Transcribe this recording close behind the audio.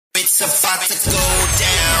It's about to go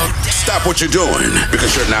down. Stop what you're doing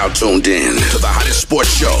because you're now tuned in to the hottest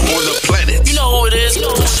sports show on the planet. You know who it is.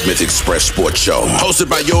 The Smith Xpress Sports Show, hosted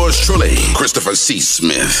by yours truly, Christopher C.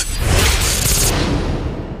 Smith.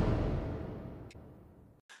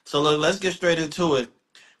 So look, let's get straight into it.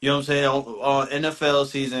 You know what I'm saying? On NFL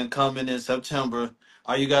season coming in September.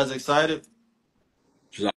 Are you guys excited?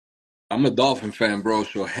 I'm a Dolphin fan, bro,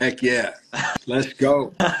 so heck yeah. Let's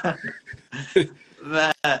go.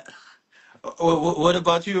 Matt, what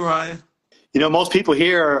about you, Ryan? You know, most people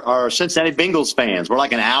here are Cincinnati Bengals fans. We're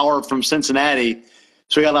like an hour from Cincinnati,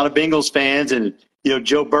 so we got a lot of Bengals fans. And, you know,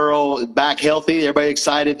 Joe Burrow back healthy. Everybody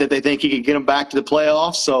excited that they think he can get them back to the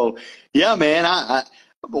playoffs. So, yeah, man,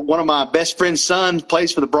 one of my best friend's son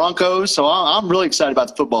plays for the Broncos, so I'm really excited about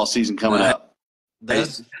the football season coming up.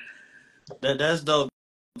 That's dope.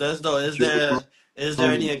 That's dope. Is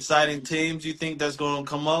there any exciting teams you think that's going to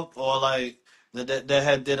come up, or like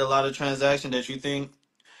that did a lot of transaction that you think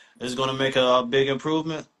is going to make a big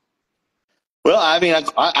improvement? Well, I mean,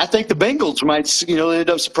 I think the Bengals might, end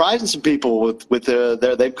up surprising some people with what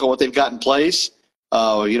they've got in place.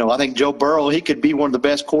 I think Joe Burrow, he could be one of the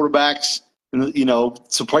best quarterbacks,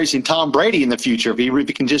 surpassing Tom Brady in the future if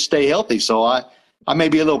he can just stay healthy. So I may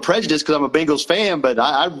be a little prejudiced because I'm a Bengals fan, but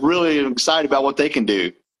I really am excited about what they can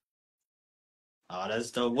do. Oh,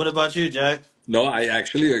 that's dope. What about you, Jack? No, I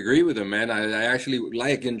actually agree with him, man. I actually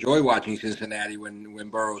enjoy watching Cincinnati when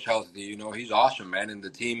Burrow's healthy. You know, he's awesome, man, and the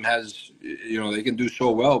team has, they can do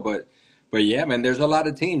so well. But yeah, man, there's a lot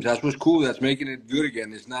of teams. That's what's cool. That's making it good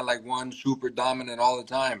again. It's not like one super dominant all the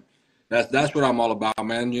time. That's what I'm all about,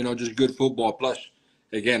 man. Just good football. Plus,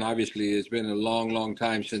 again, obviously, it's been a long, long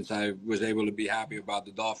time since I was able to be happy about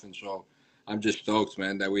the Dolphins. So I'm just stoked,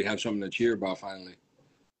 man, that we have something to cheer about finally.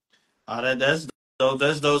 Oh, that's dope.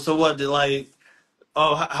 That's dope. So what,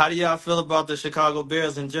 how do y'all feel about the Chicago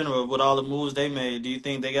Bears in general with all the moves they made? Do you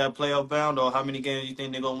think they got playoff bound, or how many games do you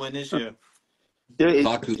think they're going to win this year?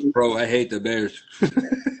 Talk to the pro. I hate the Bears.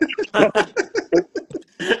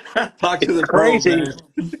 Talk to the crazy. pro, man.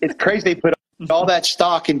 It's crazy they put all that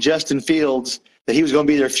stock in Justin Fields that he was going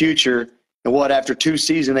to be their future, and after 2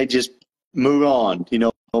 seasons they just move on,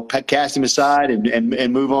 cast him aside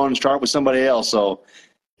and move on and start with somebody else. So,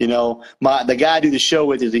 the guy I do the show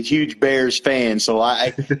with is a huge Bears fan, so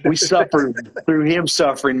we suffer through him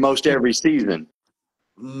suffering most every season.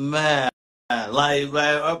 Man,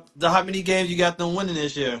 how many games you got them winning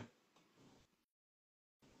this year?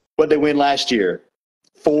 What they win last year?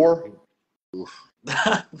 4?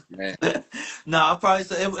 Man. No, I probably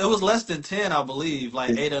say it was less than 10, I believe,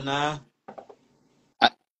 like 8 or 9. I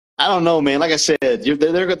don't know, man. Like I said, they're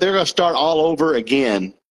going to start all over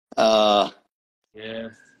again. Yeah.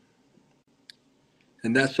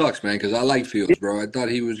 And that sucks, man, because I like Fields, bro. I thought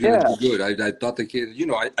he was going to be good. I thought the kid,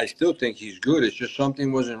 I still think he's good. It's just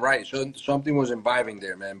something wasn't right. Something wasn't vibing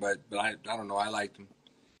there, man. But I don't know. I liked him.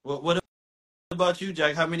 What about you,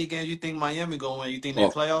 Jack? How many games you think Miami going to win? You think they're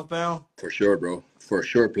playoff bound? For sure, bro. For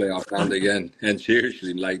sure, playoff bound again. And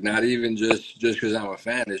seriously, like, not even just because I'm a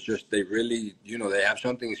fan. It's just they really, they have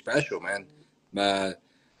something special, man.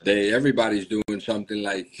 Everybody's doing something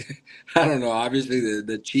like, I don't know, obviously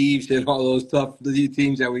the Chiefs and all those tough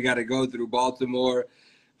teams that we got to go through, Baltimore,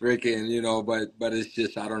 freaking, but it's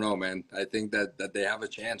just, I don't know, man. I think that they have a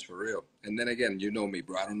chance for real. And then again, you know me,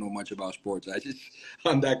 bro. I don't know much about sports.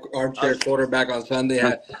 I'm that armchair quarterback on Sunday.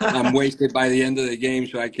 I'm wasted by the end of the game,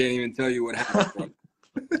 so I can't even tell you what happened,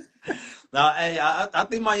 bro. Now, hey, I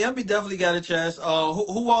think Miami definitely got a chance.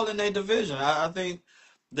 Who all in their division? I think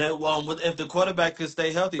that if the quarterback could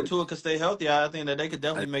stay healthy, Tua could stay healthy, I think that they could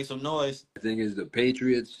definitely make some noise. I think it's the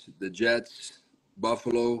Patriots, the Jets,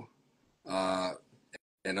 Buffalo,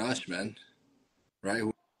 and us, man. Right?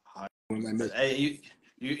 Who am I missing? Hey,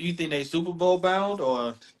 you think they Super Bowl bound,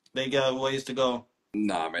 or they got ways to go?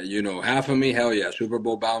 Nah, man. Half of me, hell yeah, Super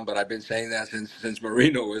Bowl bound. But I've been saying that since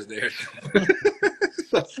Marino was there.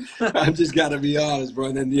 So I just got to be honest, bro.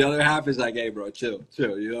 And then the other half is like, hey, bro, chill.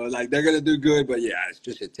 Like they're gonna do good, but yeah,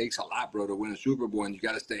 it takes a lot, bro, to win a Super Bowl, and you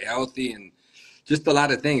got to stay healthy and just a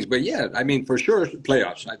lot of things. But yeah, I mean, for sure,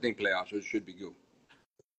 playoffs. I think playoffs should be good.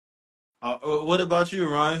 What about you,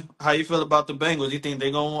 Ryan? How you feel about the Bengals? You think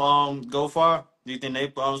they're gonna go far? Do you think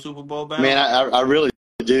they Super Bowl bound? Man, I really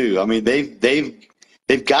do. I mean,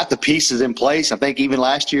 they've got the pieces in place. I think even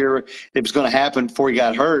last year it was going to happen before he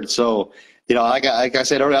got hurt. So, like I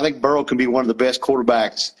said earlier, I think Burrow can be one of the best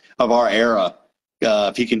quarterbacks of our era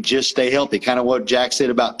if he can just stay healthy. Kind of what Jack said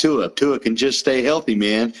about Tua. Tua can just stay healthy,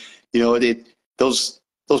 man. Those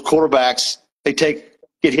quarterbacks, get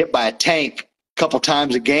hit by a tank couple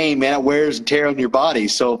times a game, man, it wears and tears on your body.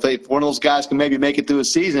 So if one of those guys can maybe make it through a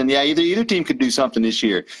season, yeah, either team could do something this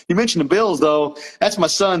year. You mentioned the Bills, though. That's my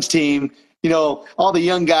son's team. You know, all the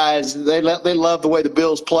young guys, they love the way the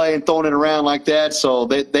Bills play and throwing it around like that. So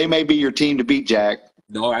they may be your team to beat, Jack.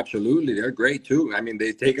 No, absolutely. They're great, too. I mean,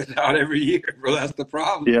 they take us out every year, bro. That's the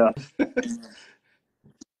problem. Yeah.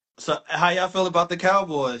 So how y'all feel about the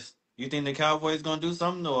Cowboys? You think the Cowboys gonna do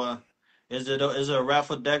something, or is it a wrap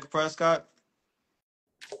for Dak Prescott?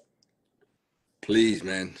 Please,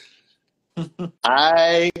 man.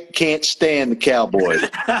 I can't stand the Cowboys.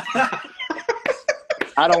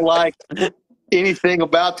 I don't like anything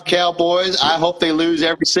about the Cowboys. I hope they lose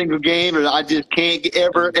every single game, and I just can't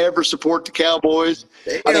ever support the Cowboys.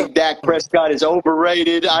 I think Dak Prescott is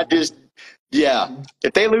overrated.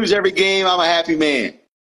 If they lose every game, I'm a happy man.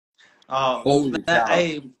 Holy cow.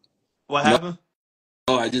 Hey, what happened?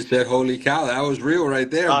 Oh, I just said, holy cow. That was real right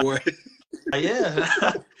there, boy. Yeah.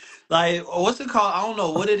 Like, what's it called? I don't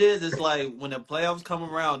know what it is. It's like when the playoffs come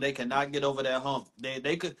around, they cannot get over that hump.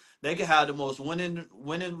 They could have the most winning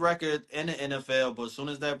record in the NFL, but as soon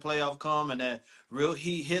as that playoff come and that real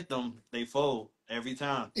heat hit them, they fold every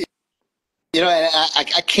time. You know, and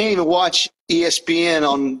I can't even watch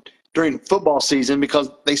ESPN during football season because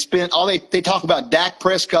they talk about Dak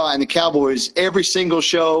Prescott and the Cowboys every single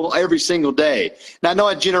show, every single day. Now, I know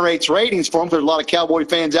it generates ratings for them because there's a lot of Cowboy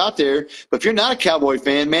fans out there. But if you're not a Cowboy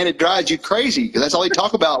fan, man, it drives you crazy because that's all they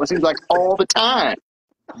talk about. It seems like all the time.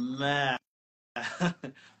 Man.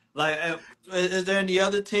 Like, is there any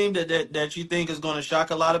other team that you think is going to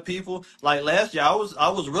shock a lot of people? Like last year, I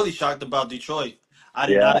was really shocked about Detroit. I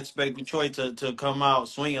did Yeah. not expect Detroit to come out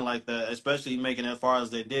swinging like that, especially making it as far as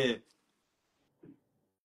they did.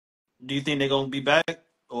 Do you think they're going to be back,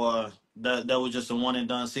 or that was just a one and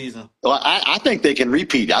done season? Well, I think they can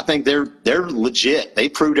repeat. I think they're legit. They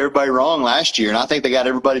proved everybody wrong last year, and I think they got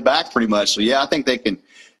everybody back pretty much. So, yeah, I think they can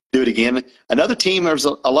do it again. Another team, there's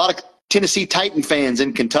a lot of Tennessee Titan fans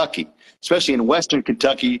in Kentucky, especially in western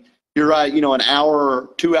Kentucky. You're right, you know, an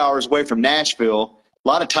hour, 2 hours away from Nashville. A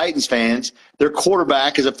lot of Titans fans. Their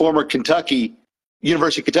quarterback is a former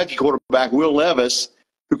University of Kentucky quarterback, Will Levis,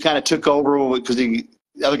 who kind of took over because the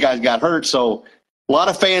other guys got hurt. So a lot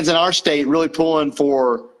of fans in our state really pulling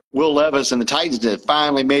for Will Levis and the Titans to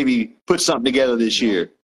finally maybe put something together this year.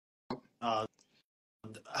 How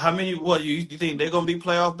many? What you think they're going to be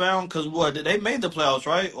playoff bound? Because they made the playoffs,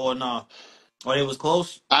 right? Or no? Or it was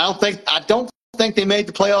close. I don't think they made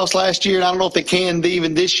the playoffs last year, and I don't know if they can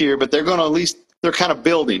even this year. But they're going to at least they're kind of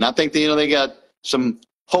building. I think they got some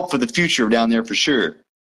hope for the future down there for sure.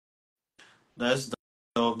 That's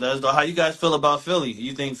dope. That's dope. How you guys feel about Philly?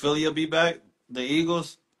 You think Philly will be back? The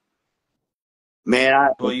Eagles? Man,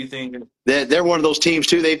 What you think? they're one of those teams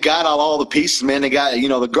too. They've got all the pieces, man. They got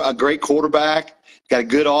a great quarterback, got a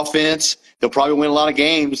good offense. They'll probably win a lot of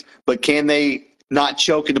games, but can they not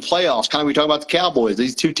choke in the playoffs? Kind of we talk about the Cowboys.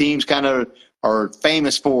 These two teams kind of are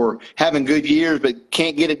famous for having good years, but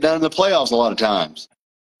can't get it done in the playoffs a lot of times.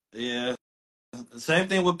 Yeah. Same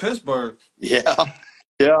thing with Pittsburgh. Yeah,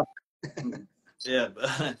 yeah. Yeah.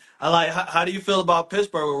 I like. How do you feel about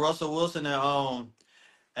Pittsburgh with Russell Wilson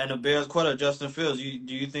and the Bears quarterback Justin Fields? Do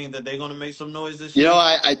you think that they're going to make some noise this You year? know,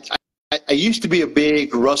 I used to be a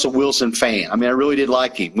big Russell Wilson fan. I mean, I really did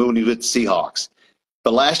like him when he was with the Seahawks.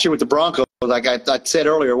 But last year with the Broncos, like I said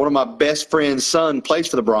earlier, one of my best friend's son plays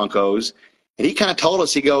for the Broncos. And he kind of told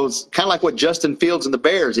us, he goes, kind of like what Justin Fields and the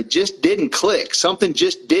Bears, it just didn't click. Something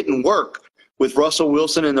just didn't work with Russell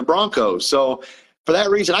Wilson and the Broncos. So for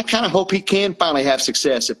that reason, I kind of hope he can finally have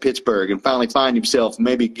success at Pittsburgh and finally find himself,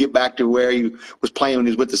 maybe get back to where he was playing when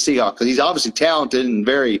he was with the Seahawks. Because he's obviously talented and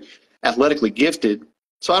very athletically gifted.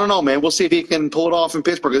 So I don't know, man. We'll see if he can pull it off in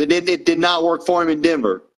Pittsburgh. It did not work for him in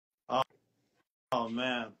Denver. Oh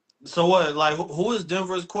man. So what? Like, who is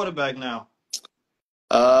Denver's quarterback now?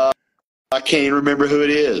 I can't even remember who it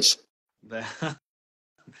is.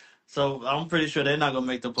 So I'm pretty sure they're not gonna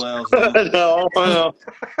make the playoffs. Then. No.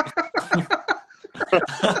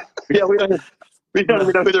 Yeah, we don't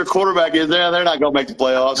even know who their quarterback is. They're not going to make the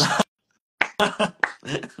playoffs.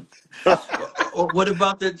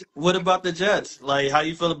 What about the Jets? Like, how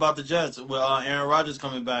you feel about the Jets with Aaron Rodgers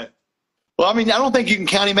coming back? Well, I mean, I don't think you can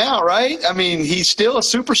count him out, right? I mean, he's still a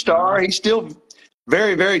superstar. He's still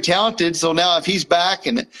very, very talented. So now, if he's back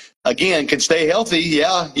and again can stay healthy,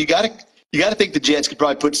 yeah, you got to think the Jets could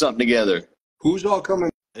probably put something together. Who's all coming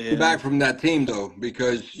back from that team, though?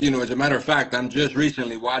 Because, as a matter of fact, I'm just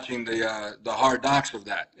recently watching the hard knocks of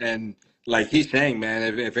that. And like he's saying,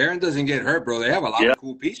 man, if Aaron doesn't get hurt, bro, they have a lot of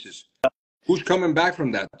cool pieces. Who's coming back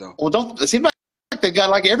from that, though? Well, it seems like they got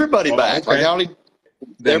like everybody back. Okay. Like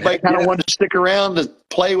then everybody heck kind of yeah. wanted to stick around to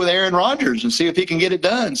play with Aaron Rodgers and see if he can get it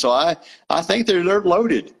done. So I think they're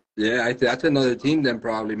loaded. Yeah, that's another team then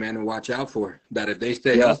probably, man, to watch out for. That if they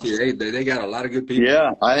stay Yeah, healthy, they got a lot of good people.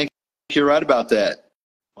 yeah, I think you're right about that.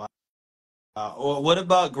 Or what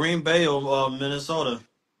about Green Bay or Minnesota?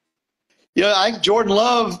 I think Jordan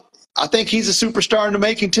Love. I think he's a superstar in the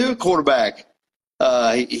making too, quarterback.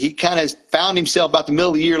 He kind of found himself about the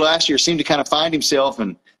middle of the year last year. Seemed to kind of find himself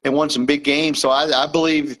and won some big games. So I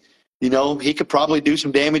believe he could probably do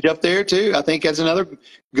some damage up there too. I think that's another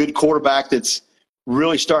good quarterback that's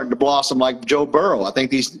really starting to blossom like Joe Burrow. I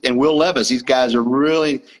think and Will Levis. These guys are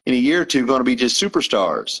really in a year or two going to be just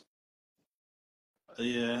superstars.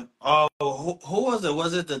 Yeah. Oh, who was it?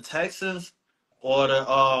 Was it the Texans or the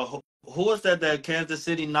who was that Kansas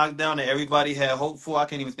City knocked down that everybody had hope for? I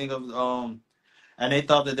can't even think of and they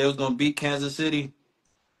thought that they was gonna beat Kansas City.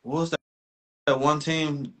 What was that one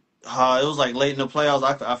team? It was like late in the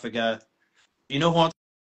playoffs. I forgot. You know who I'm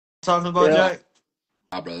talking about, Yeah, Jack?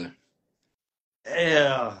 Ah, brother,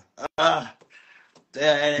 Yeah. Uh,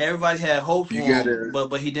 yeah, and everybody had hope you for him, gotta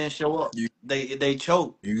but he didn't show up. you They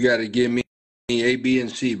choked. you gotta give me A, B, and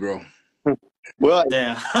C, bro. well,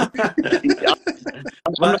 Damn. I'm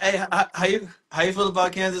But hey, how you feel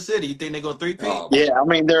about Kansas City? You think they go three-peat? Oh, yeah, I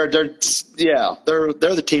mean they're they're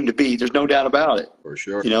the team to beat. There's no doubt about it. for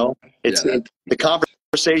sure. It's Yeah, that the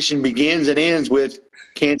conversation begins and ends with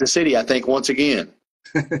Kansas City. I think once again.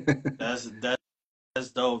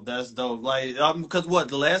 That's dope. That's dope. Like, because what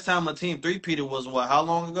the last time a team three-peated was what? How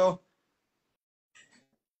long ago?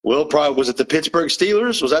 Well, probably was it the Pittsburgh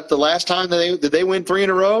Steelers? Was that the last time that did they win 3 in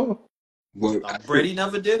a row? well, Brady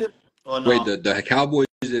never did it, or wait, no? the Cowboys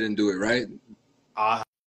didn't do it, right? I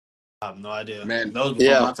have no idea. Man, That was before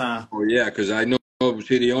Yeah, my time. oh yeah, because I know.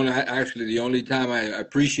 See, the only time I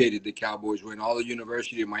appreciated the Cowboys when all the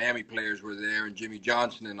University of Miami players were there and Jimmy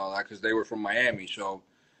Johnson and all that because they were from Miami. So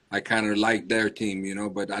I kind of liked their team,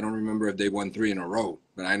 but I don't remember if they won 3 in a row.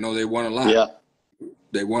 But I know they won a lot. yeah.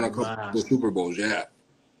 They won a couple Man. of Super Bowls, yeah.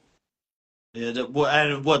 Yeah.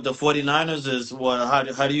 And what the 49ers is what?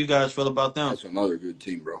 How do you guys feel about them? That's another good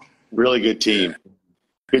team, bro. Really good Yeah. team.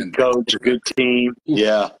 Good And that coach, good quarterback, team. oof,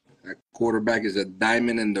 Yeah. that quarterback is a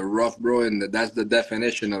diamond in the rough, bro. And that's the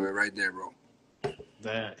definition of it right there, bro.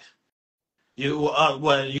 That you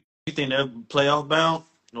think they're playoff bound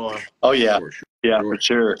or? Oh yeah. For sure. Yeah, for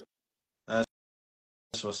Sure. sure.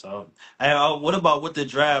 That's what's up. Hey, what about with the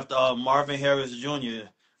draft? Marvin Harris Jr.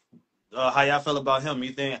 How y'all feel about him?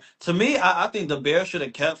 You think? To me, I think the Bears should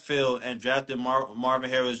have kept Phil and drafted Marvin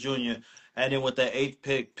Harris Jr. And then with the eighth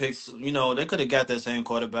picks, they could have got that same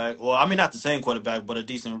quarterback. Well, I mean, not the same quarterback, but a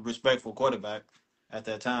decent, respectful quarterback at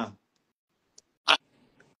that time.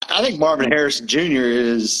 I think Marvin Harrison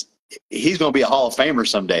Jr. he's going to be a Hall of Famer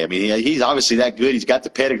someday. I mean, he's obviously that good. He's got the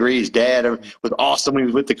pedigree. His dad was awesome when he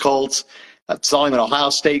was with the Colts. I saw him at Ohio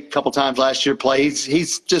State a couple times last year play.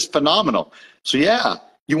 He's just phenomenal. So, yeah,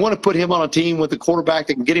 you want to put him on a team with a quarterback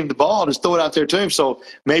that can get him the ball, just throw it out there to him. So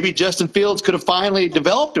maybe Justin Fields could have finally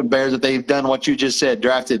developed a Bears that they've done what you just said,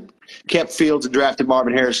 kept Fields and drafted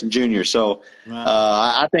Marvin Harrison Jr. So Right.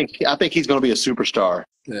 I think he's going to be a superstar.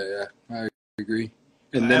 Yeah, I agree.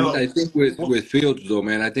 And then I think with Fields though,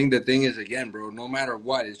 man, I think the thing is again, bro, no matter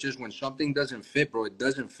what, it's just when something doesn't fit, bro, it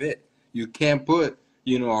doesn't fit. You can't put,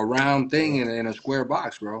 a round thing in a square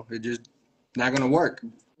box, bro. It just not gonna work.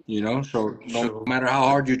 So no True. matter how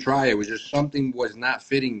hard you try, it was just something was not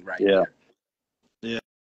fitting right Yeah. there. Yeah.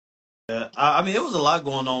 Yeah. I mean, it was a lot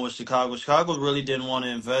going on with Chicago. Chicago really didn't want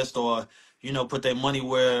to invest or, put their money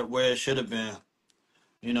where it should have been.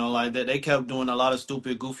 Like that they kept doing a lot of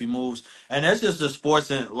stupid, goofy moves, and that's just the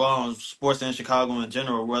sports in Chicago in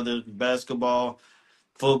general. Whether it's basketball,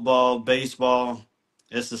 football, baseball,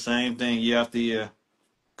 it's the same thing year after year.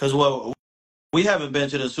 Cause we haven't been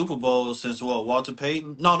to the Super Bowl since Walter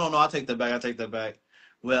Payton? No, I take that back. I take that back.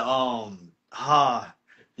 Well,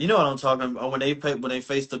 you know what I'm talking about when they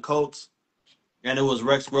faced the Colts and it was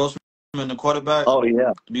Rex Grossman the quarterback. Oh,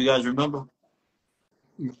 yeah. Do you guys remember?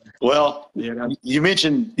 Well, Yeah. you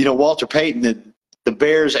mentioned, Walter Payton, the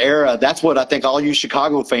Bears era. That's what I think all you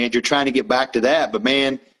Chicago fans, you're trying to get back to that. But,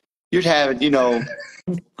 man, you're having,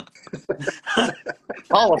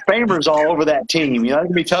 Hall of Famers all over that team. It's going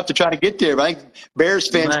to be tough to try to get there. But I think Bears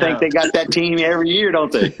fans think Man, they got that team every year,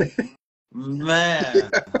 don't they?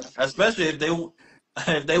 man, especially if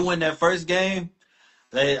they win that first game,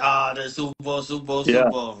 the Super Bowl, Super Bowl, Super Yeah.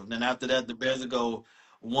 Bowl. And then after that, the Bears will go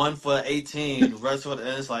 1 for 18. Rest for and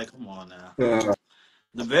it's like, come on now. Uh,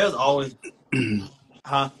 The Bears always,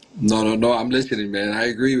 huh? no, I'm listening, man. I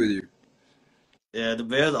agree with you. Yeah, the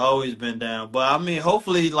Bears always been down, but I mean,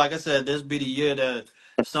 hopefully, like I said, this be the year that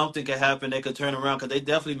something could happen. They could turn around because they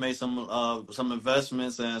definitely made some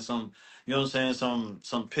investments and some, you know what I'm saying,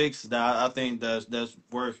 some picks that I think that's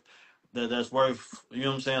worth that's worth, you know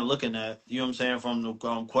what I'm saying, looking at. You know what I'm saying, from the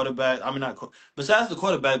quarterback. I mean, not besides the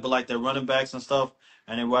quarterback, but like their running backs and stuff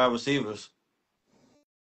and their wide receivers.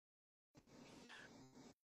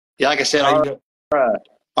 Yeah, like I said, How you got?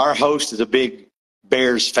 our host is a big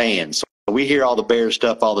Bears fan, so we hear all the Bears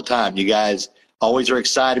stuff all the time. You guys always are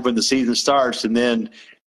excited when the season starts, and then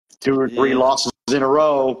two or three Yeah. losses in a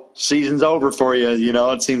row, season's over for you. You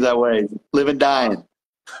know, it seems that way. Live and dying.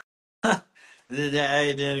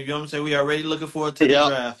 Hey, then you know what I'm saying. We already looking forward to the Yep.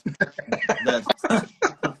 draft. That.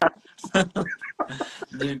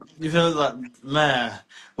 Dude, you feel like, man,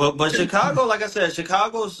 but Chicago, like I said,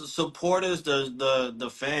 Chicago's supporters, the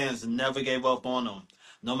fans never gave up on them.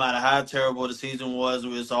 No matter how terrible the season was,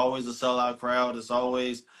 it's always a sellout crowd. It's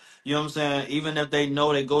always, you know what I'm saying. Even if they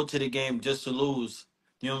know they go to the game just to lose,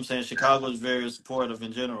 you know what I'm saying. Chicago's very supportive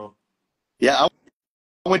in general. Yeah,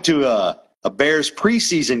 I went to a Bears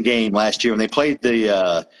preseason game last year when they played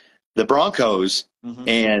the Broncos, Hmm.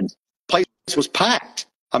 and the place was packed.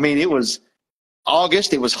 I mean, it was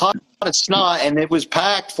August. It was hot as snot, and it was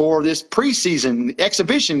packed for this preseason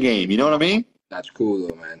exhibition game. You know what I mean? That's cool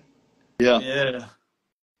though, man. Yeah. Yeah,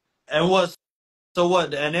 and what? So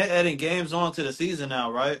what? And they're adding games on to the season now,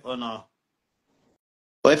 right? Or no?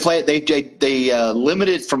 Well, they played. They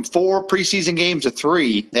limited from 4 preseason games to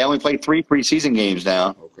 3. They only play 3 preseason games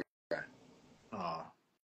now. Okay. Oh,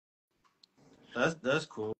 that's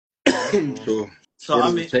cool. That's cool. So So sort I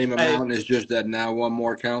of the mean, same hey, amount. It's just that now one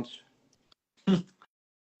more counts. Is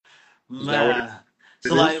that what man. it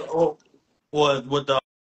So like, is? oh, what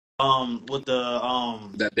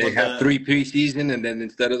That they with have the 3 preseason, and then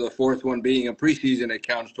instead of the fourth one being a preseason, it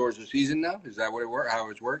counts towards the season now. Is that what it work?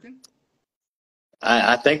 How it's working?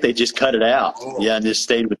 I think they just cut it out. Oh, Yeah, and just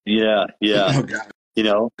stayed with. Yeah, yeah. okay. You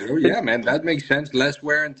know. Oh yeah, man, that makes sense. Less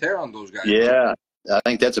wear and tear on those guys, bro. Yeah, I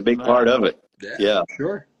think that's a big part man. of it. Yeah, Yeah. for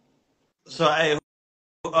sure. So hey,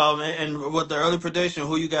 and with the early prediction,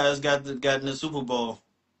 who you guys got in the Super Bowl?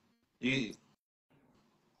 You,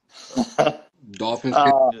 Dolphins,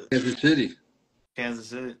 uh, Kansas City. Kansas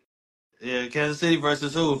City. Yeah, Kansas City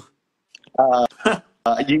versus who? I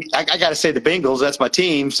got to say the Bengals. That's my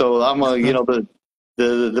team. So I'm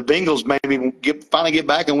the Bengals maybe finally get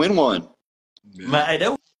back and win one. Yeah. Man, hey,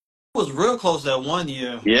 that was real close that one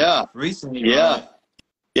year Yeah, recently, yeah, right?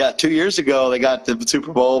 yeah. 2 years ago they got the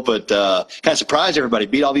Super Bowl, but kind of surprised everybody.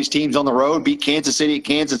 Beat all these teams on the road. Beat Kansas City at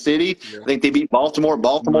Kansas City. Yeah. I think they beat Baltimore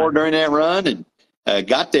Man. during that run and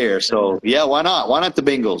got there. So yeah, why not? Why not the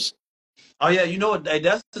Bengals? Oh yeah, you know what? Hey,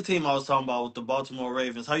 that's the team I was talking about with the Baltimore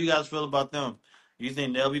Ravens. How you guys feel about them? You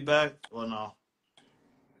think they'll be back or no?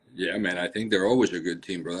 Yeah, man, I think they're always a good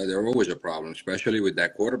team, brother. They're always a problem, especially with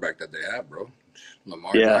that quarterback that they have, bro.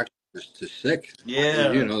 Lamar Yeah, Jackson is just sick. You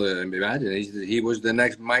Yeah, know, imagine he was the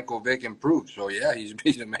next Michael Vick improved. So yeah,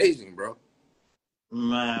 he's amazing, bro.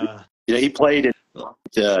 man. he played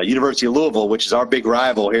at University of Louisville, which is our big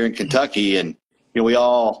rival here in Kentucky, and we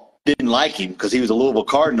all didn't like him because he was a Louisville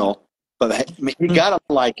Cardinal. But I mean, you gotta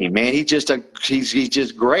like him, man. He's just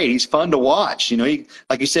great. He's fun to watch. He,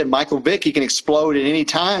 like you said, Michael Vick. He can explode at any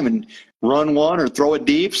time and run one or throw it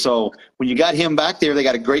deep. So when you got him back there, they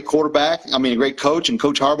got a great quarterback. I mean, a great coach and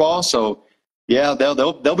Coach Harbaugh. So yeah,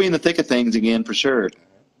 they'll be in the thick of things again for sure.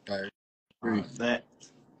 I agree. That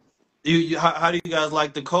you how do you guys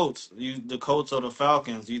like the Colts? The Colts or the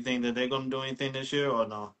Falcons? Do you think that they're gonna do anything this year or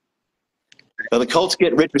no? The Colts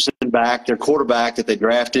get Richardson back, their quarterback that they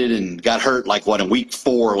drafted and got hurt in week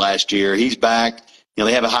 4 last year. He's back.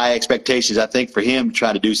 They have high expectations, I think, for him to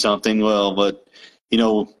try to do something. Well, but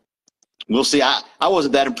we'll see. I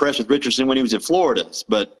wasn't that impressed with Richardson when he was in Florida,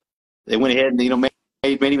 but they went ahead and made him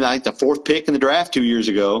I think the 4th pick in the draft 2 years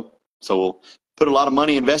ago. So we'll put a lot of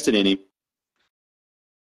money invested in him.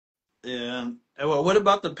 Yeah. And what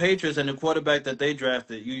about the Patriots and the quarterback that they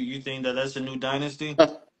drafted? You think that that's a new dynasty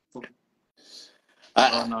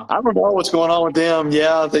or no? I don't know what's going on with them.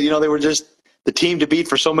 Yeah, they were just the team to beat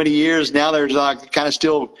for so many years. Now they're kind of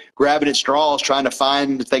still grabbing at straws, trying to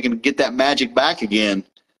find if they can get that magic back again.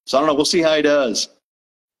 So I don't know. We'll see how he does.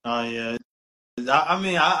 Oh yeah. I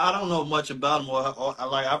mean, I don't know much about him.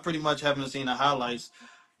 Like I pretty much haven't seen the highlights,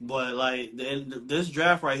 but like this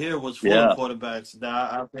draft right here was full of Yeah. quarterbacks that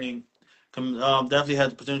I think definitely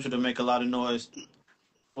had the potential to make a lot of noise.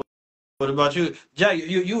 What about you, Jack?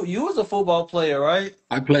 You was a football player, right?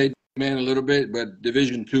 I played, man, a little bit, but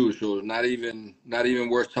Division 2, so not even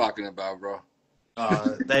worth talking about, bro.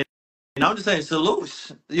 They I'm just saying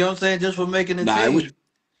salutes. You know what I'm saying? Just for making the Nah, it was team.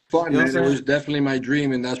 fun, You know man. what It I'm was saying? definitely my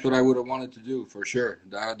dream, and that's what I would have wanted to do for sure.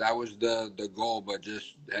 That was the goal, but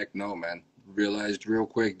just heck no, man. Realized real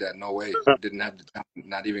quick that no way, didn't have the talent,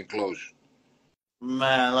 not even close.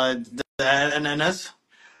 Man, like that, and that's.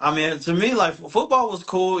 I mean, to me, like football was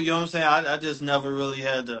cool. You know what I'm saying? I just never really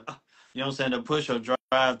had the, you know what I'm saying, the push or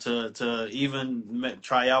drive to even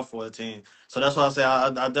try out for a team. So that's why I say I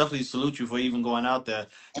definitely salute you for even going out there.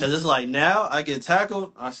 Because it's like now I get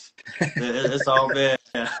tackled, it's all bad.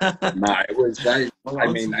 Nah, it was. I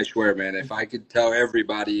I'm mean, I swear, man. If I could tell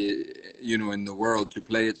everybody, in the world to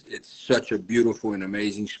play it, it's such a beautiful and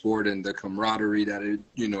amazing sport, and the camaraderie that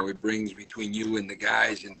it brings between you and the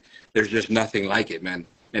guys, and there's just nothing like it, man.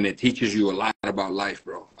 And it teaches you a lot about life,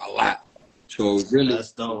 bro. A lot. So really,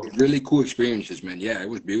 That's dope, really cool experiences, man. Yeah, it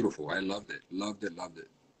was beautiful. I loved it. Loved it. Loved it.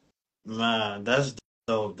 man. That's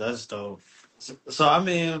dope. That's dope. So I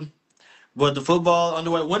mean. But the football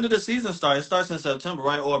underway. When did the season start? It starts in September,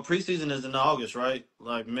 right? Or preseason is in August, right?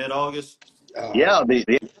 Like mid-August. Uh, Yeah, the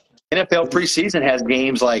NFL preseason has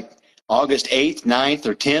games like August 8th, 9th,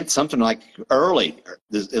 or 10th, something like early.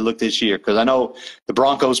 It looked this year because I know the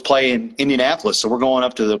Broncos play in Indianapolis, so we're going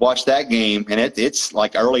up to watch that game, and it's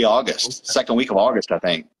like early August, second week of August, I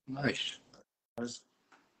think. nice. That's,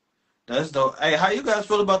 that's dope. Hey, how you guys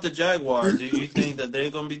feel about the Jaguars? Do you think that they're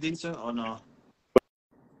gonna be decent or no?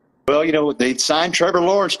 Well, they signed Trevor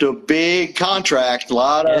Lawrence to a big contract,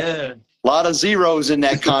 Yeah. lot of zeros in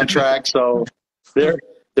that contract, so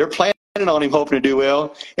they're planning on him, hoping to do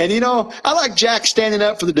well. And I like Jack standing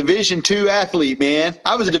up for the Division II athlete, man.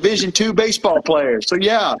 I was a Division II baseball player, so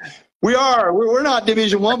yeah, we are. We're not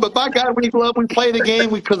Division I, but by God, we play the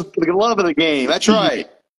game because of the love of the game. That's right.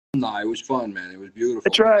 No, it was fun, man. It was beautiful,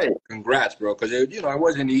 That's man. right. Congrats, bro. Because it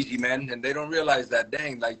wasn't easy, man. And they don't realize that.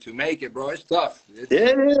 Dang, like to make it, bro, it's tough. It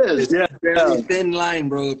is. It's Yeah. a very thin line,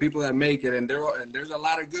 bro. The people that make it, and there's a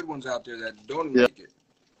lot of good ones out there that don't Yeah. make it.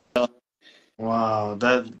 Wow.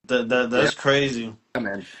 Yeah, That's crazy.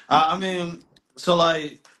 man. I mean, so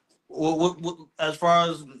like, as far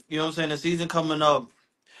as you know, what I'm saying the season coming up.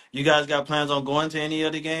 You guys got plans on going to any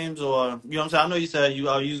of the games, or you know what I'm saying? I know you said you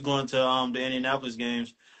was going to the Indianapolis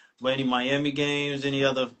games, but any Miami games, any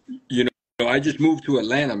other You I just moved to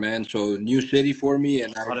Atlanta, man. So new city for me,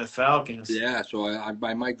 and or the Falcons? yeah, so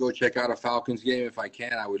I might go check out a Falcons game if I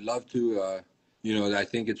can. I would love to. I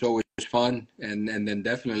think it's always fun, and then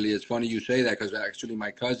definitely it's funny you say that because actually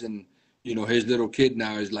my cousin, his little kid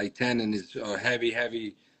now is like 10 and is a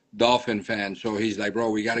heavy Dolphin fan. So he's like, bro,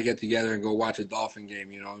 we got to get together and go watch a Dolphin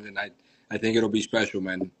game, and I think it'll be special,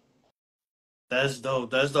 man. That's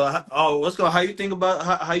dope. That's dope. Oh, what's going? How you think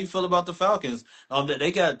about how you feel about the Falcons?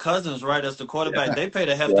 They got Cousins right as the quarterback. Yeah, They paid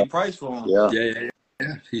a Yeah. hefty price for him. Yeah. yeah.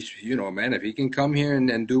 Yeah, he's man. If he can come here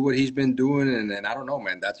and do what he's been doing, and I don't know,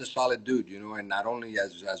 man, that's a solid dude, and not only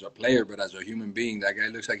as a player, but as a human being. That guy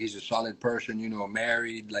looks like he's a solid person,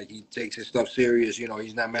 married, like he takes his stuff serious.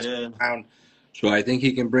 He's not messing Yeah, around. So I think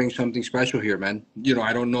he can bring something special here, man.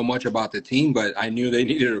 I don't know much about the team, but I knew they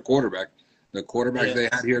needed a quarterback. The quarterbacks yeah. they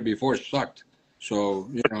had here before sucked. So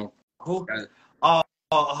Who? uh,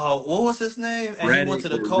 What was his name? And he went Reddick to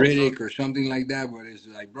the or Colts. Riddick or something like that. But it's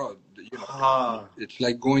like, bro, Uh, it's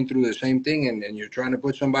like going through the same thing, and you're trying to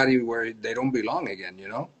put somebody where they don't belong again.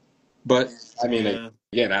 But I mean, yeah.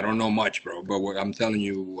 again, I don't know much, bro. But I'm telling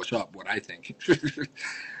you, what's up? What I think.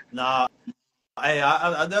 Nah. Hey,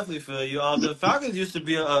 I definitely feel you. The Falcons used to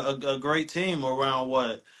be a great team around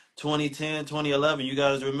what 2010, 2011. You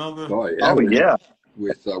guys remember Oh yeah, Oh with yeah.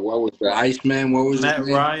 what was the Iceman? What was his Matt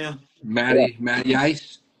name? Ryan? Yeah. Matty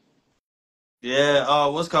Ice, Yeah.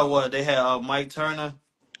 What's called what? They had Mike Turner.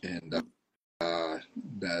 and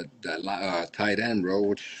that tight end, bro.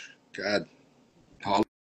 Which God, Hall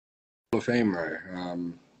of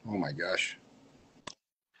Famer. Oh my gosh,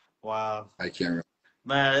 Wow. I can't remember.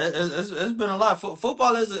 Man, it's been a lot.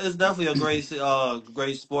 Football is definitely a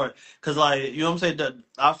great sport because like you know what I'm saying.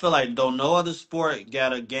 I feel like don't no other sport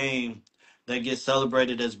got a game that gets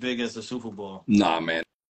celebrated as big as the Super Bowl. Nah, man,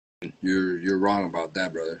 you're wrong about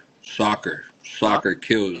that, brother. Uh, Soccer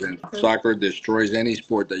kills, and Okay, soccer destroys any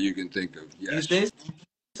sport that you can think of. you Yes. think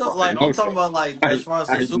so? Oh, I Like know I'm talking so. about like as far as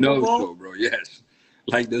the I Super know Bowl. so, bro. Yes.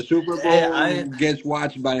 Like the Super Hey, Bowl gets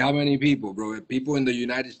watched by how many people, bro? People in the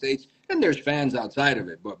United States, and there's fans outside of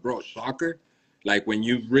it. But bro, soccer, like when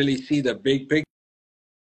you really see the big picture,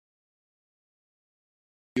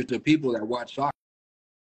 the people that watch soccer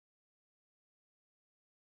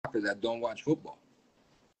that don't watch football.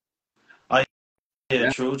 oh, yeah, Yeah.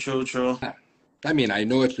 true. I mean, I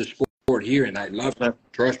know it's a sport here, and I love it. But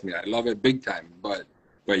Trust me, I love it big time. But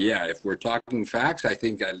But yeah, if we're talking facts, I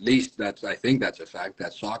think at least that's a fact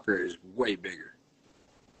that soccer is way bigger.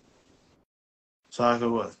 Soccer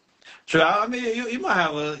what? Sure. I mean, you might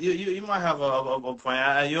have you might have a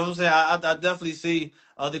point. You know what I'm saying? I definitely see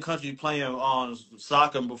other countries playing on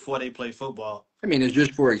soccer before they play football. I mean, it's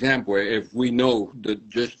just for example, if we know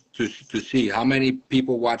just to see how many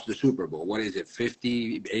people watch the Super Bowl. What is it?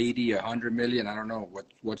 50, 80, 100 million? I don't know.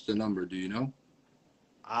 What's the number? Do you know?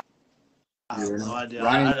 I have no idea.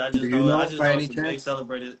 Ryan, I do just you know know by it's any a big chance?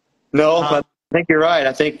 celebrated. No, Huh? I think you're right.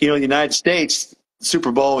 I think, the United States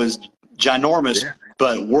Super Bowl is ginormous, Yeah,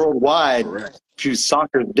 but worldwide, correct.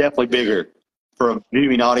 soccer is definitely bigger for a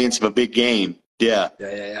viewing audience of a big game. Yeah.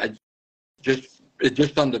 Yeah. It's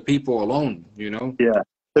just on the people alone, Yeah.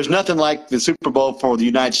 There's nothing like the Super Bowl for the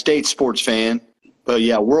United States sports fan, but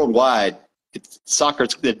yeah, worldwide,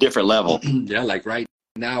 soccer's at a different level. Yeah, like right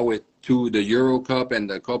now with the Euro Cup and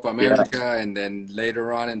the Copa Yeah. America, and then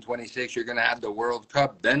later on in 26 you're gonna have the World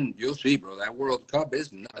Cup. Then you'll see, bro. That World Cup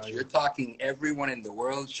is nuts. You're talking everyone in the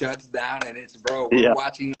world shuts down, and it's we're Yeah.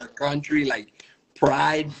 watching a country like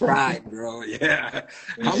pride, bro. Yeah,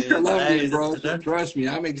 I'm Hey, Colombian, bro. So trust me,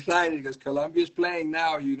 I'm excited because Colombia's playing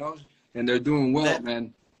now, and they're doing well, that,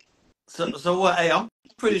 man. so what? Hey, I'm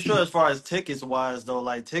pretty sure as far as tickets wise though,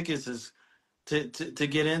 like tickets is to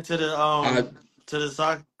get into the Uh, to the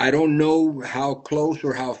soccer. I don't know how close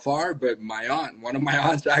or how far, but one of my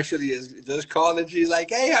aunts actually is just called and she's like,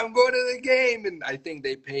 "Hey, I'm going to the game," and I think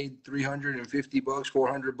they paid $350,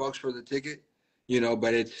 $400 for the ticket,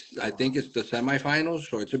 But I think it's the semifinals,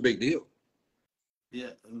 so it's a big deal.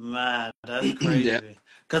 Yeah, man, that's Yeah, crazy.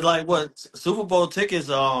 Cause like what Super Bowl tickets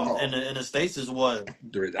oh, in the States is what?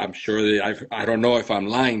 I'm sure I don't know if I'm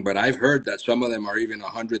lying, but I've heard that some of them are even Yeah.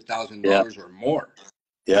 $100,000 or more. I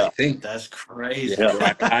Yeah. think. That's crazy. Yeah. So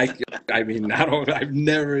I mean, I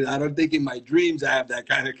don't think in my dreams I have that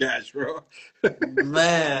kind of cash, bro.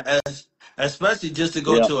 Man, especially just to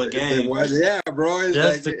go Yeah. to a game. Yeah, bro. It's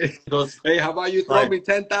Just like, to go hey, how about you throw like me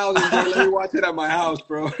 10,000, bro? Let me watch it at my house,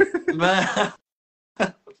 bro. man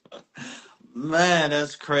man,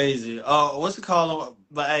 that's crazy. Oh, what's it called?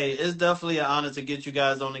 But hey, it's definitely an honor to get you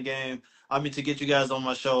guys on the game. I mean to get you guys on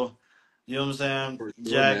my show. You know what I'm saying? For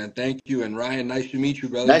sure, Jack. man. Thank you, and Ryan, nice to meet you,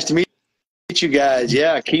 brother. Nice to meet you guys.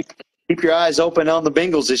 Yeah. Keep your eyes open on the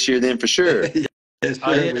Bengals this year then for sure. Yes,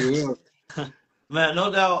 Oh sir. yeah. We will. Man,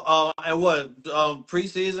 no doubt. And what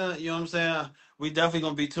preseason? You know what I'm saying? We definitely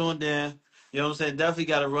gonna be tuned in. You know what I'm saying? Definitely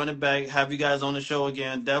got to run it back. Have you guys on the show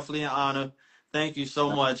again? Definitely an honor. Thank you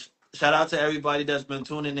so much. Shout out to everybody that's been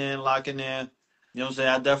tuning in, locking in. You know what I'm saying?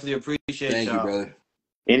 I definitely appreciate Thank you, y'all. brother.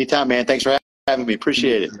 Anytime, man. Thanks for having me.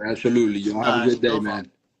 Appreciate it. Absolutely. You All have a right, good day, no problem.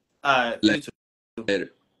 man. All right, you too.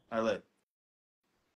 Later. All right, later.